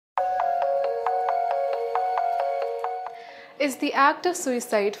Is the act of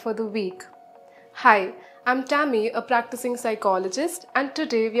suicide for the weak? Hi, I'm Tammy, a practicing psychologist, and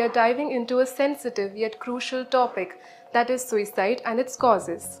today we are diving into a sensitive yet crucial topic, that is suicide and its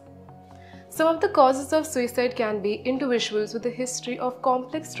causes. Some of the causes of suicide can be individuals with a history of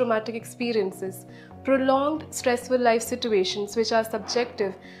complex traumatic experiences, prolonged stressful life situations which are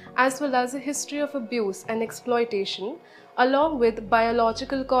subjective, as well as a history of abuse and exploitation, along with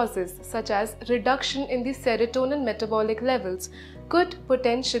biological causes such as reduction in the serotonin metabolic levels could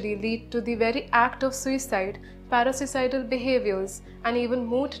potentially lead to the very act of suicide, parasuicidal behaviors, and even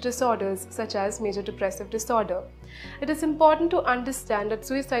mood disorders such as major depressive disorder. It is important to understand that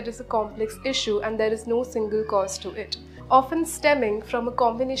suicide is a complex issue and there is no single cause to it, often stemming from a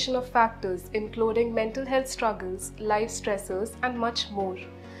combination of factors including mental health struggles, life stressors, and much more.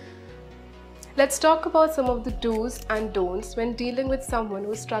 Let's talk about some of the do's and don'ts when dealing with someone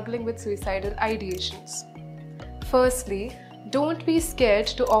who is struggling with suicidal ideations. Firstly, don't be scared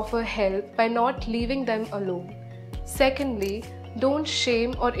to offer help by not leaving them alone. Secondly, don't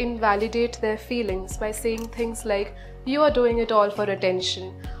shame or invalidate their feelings by saying things like, "You are doing it all for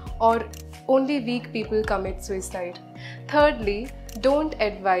attention," or "Only weak people commit suicide." Thirdly, don't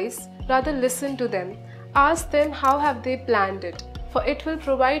advise, rather listen to them. Ask them how have they planned it, for it will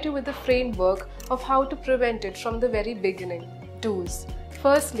provide you with a framework of how to prevent it from the very beginning. Do's.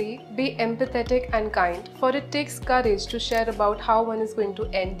 Firstly, be empathetic and kind, for it takes courage to share about how one is going to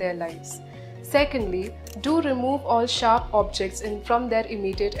end their lives. Secondly, do remove all sharp objects from their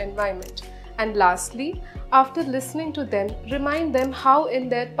immediate environment. And lastly, after listening to them, remind them how in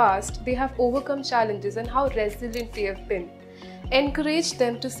their past they have overcome challenges and how resilient they have been. Encourage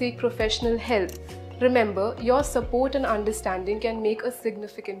them to seek professional help. Remember, your support and understanding can make a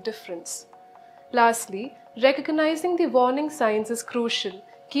significant difference. Lastly, recognizing the warning signs is crucial.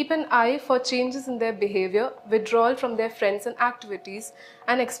 Keep an eye for changes in their behavior, withdrawal from their friends and activities,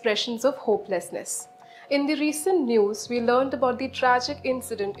 and expressions of hopelessness. In the recent news, we learned about the tragic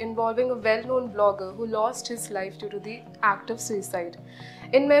incident involving a well-known blogger who lost his life due to the act of suicide.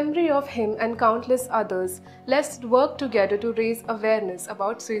 In memory of him and countless others, let's work together to raise awareness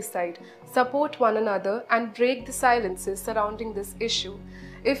about suicide, support one another, and break the silences surrounding this issue.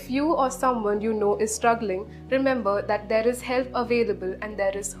 If you or someone you know is struggling, remember that there is help available and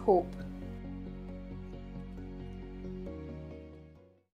there is hope.